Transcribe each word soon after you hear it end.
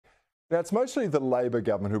Now, it's mostly the Labor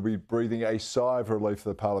government who'll be breathing a sigh of relief for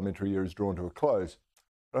the parliamentary year is drawn to a close.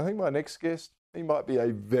 But I think my next guest, he might be a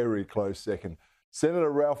very close second.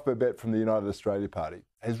 Senator Ralph Babet from the United Australia Party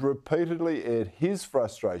has repeatedly aired his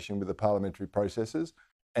frustration with the parliamentary processes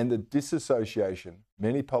and the disassociation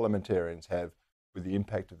many parliamentarians have with the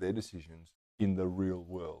impact of their decisions in the real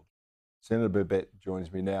world. Senator Babet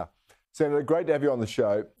joins me now. Senator, great to have you on the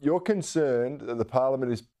show. You're concerned that the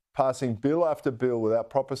Parliament is passing bill after bill without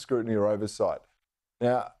proper scrutiny or oversight.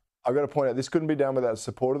 Now, I've got to point out, this couldn't be done without the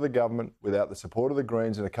support of the government, without the support of the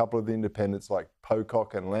Greens and a couple of the independents like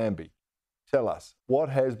Pocock and Lambie. Tell us, what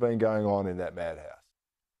has been going on in that madhouse?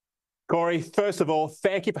 Cory, first of all,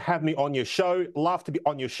 thank you for having me on your show. Love to be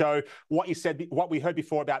on your show. What you said, what we heard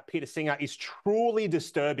before about Peter Singer is truly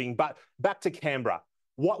disturbing. But back to Canberra.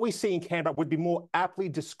 What we see in Canberra would be more aptly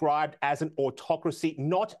described as an autocracy,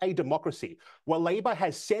 not a democracy, where Labor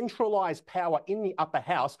has centralised power in the upper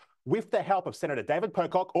house with the help of Senator David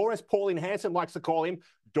Pocock, or as Pauline Hanson likes to call him,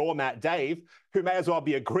 Doormat Dave, who may as well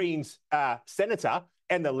be a Greens senator,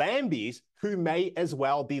 and the Lambies, who may as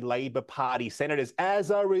well be Labor Party senators.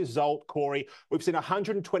 As a result, Cory, we've seen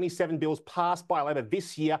 127 bills passed by Labor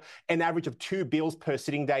this year, an average of 2 bills per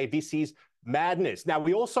sitting day. This is madness. Now,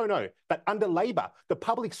 we also know that under Labor, the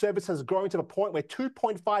public service has grown to the point where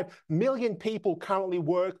 2.5 million people currently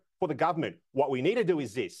work for the government. What we need to do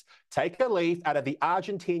is this: take a leaf out of the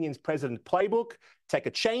Argentinian's president playbook, take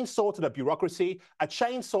a chainsaw to the bureaucracy, a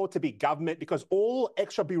chainsaw to big government, because all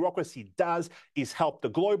extra bureaucracy does is help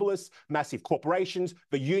the globalists, massive corporations,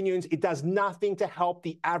 the unions. It does nothing to help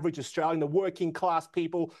the average Australian, the working class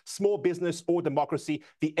people, small business or democracy.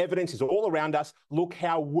 The evidence is all around us. Look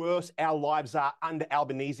how worse our lives are under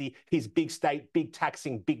Albanese, his big state, big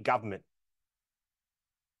taxing, big government.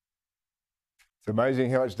 It's amazing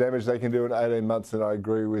how much damage they can do in 18 months, and I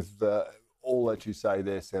agree with all that you say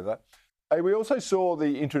there, Senator. Hey, we also saw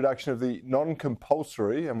the introduction of the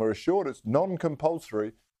non-compulsory, and we're assured it's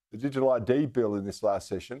non-compulsory, the digital ID bill in this last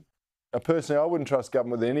session. Now, personally, I wouldn't trust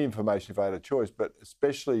government with any information if I had a choice, but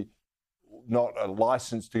especially not a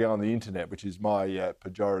licence to go on the internet, which is my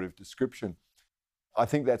pejorative description. I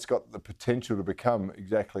think that's got the potential to become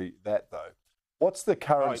exactly that, though. What's the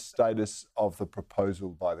current status of the proposal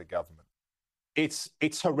by the government?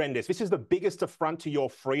 It's horrendous. This is the biggest affront to your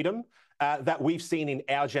freedom that we've seen in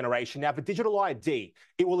our generation. Now, the digital ID,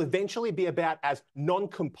 it will eventually be about as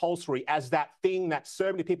non-compulsory as that thing that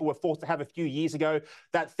so many people were forced to have a few years ago,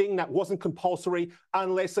 that thing that wasn't compulsory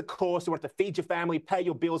unless, of course, you want to feed your family, pay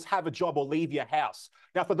your bills, have a job, or leave your house.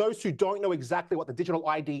 Now, for those who don't know exactly what the digital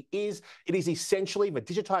ID is, it is essentially the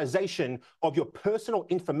digitization of your personal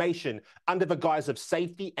information under the guise of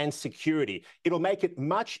safety and security. It'll make it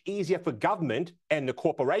much easier for government and the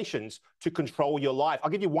corporations to control your life.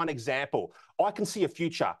 I'll give you one example. I can see a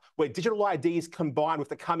future where digital ID is combined with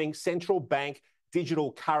the coming central bank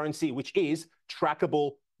digital currency, which is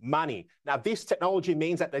trackable money. Now, this technology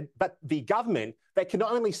means that the government, they can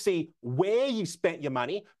not only see where you spent your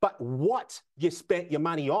money, but what you spent your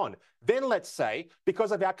money on. Then let's say,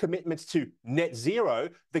 because of our commitments to net zero,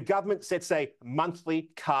 the government sets a monthly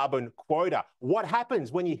carbon quota. What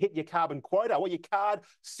happens when you hit your carbon quota? Well, your card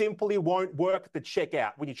simply won't work at the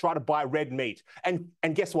checkout when you try to buy red meat. And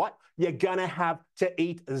guess what? You're gonna have to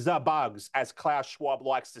eat the bugs, as Klaus Schwab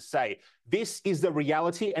likes to say. This is the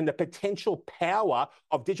reality and the potential power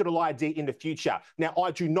of digital ID in the future. Now, I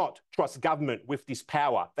do not trust government with this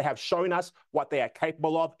power. They have shown us what they are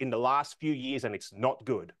capable of in the last few years, and it's not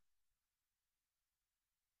good.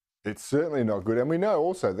 It's certainly not good. And we know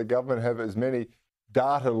also the government have as many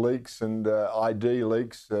data leaks and ID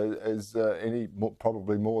leaks as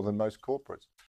probably more than most corporates.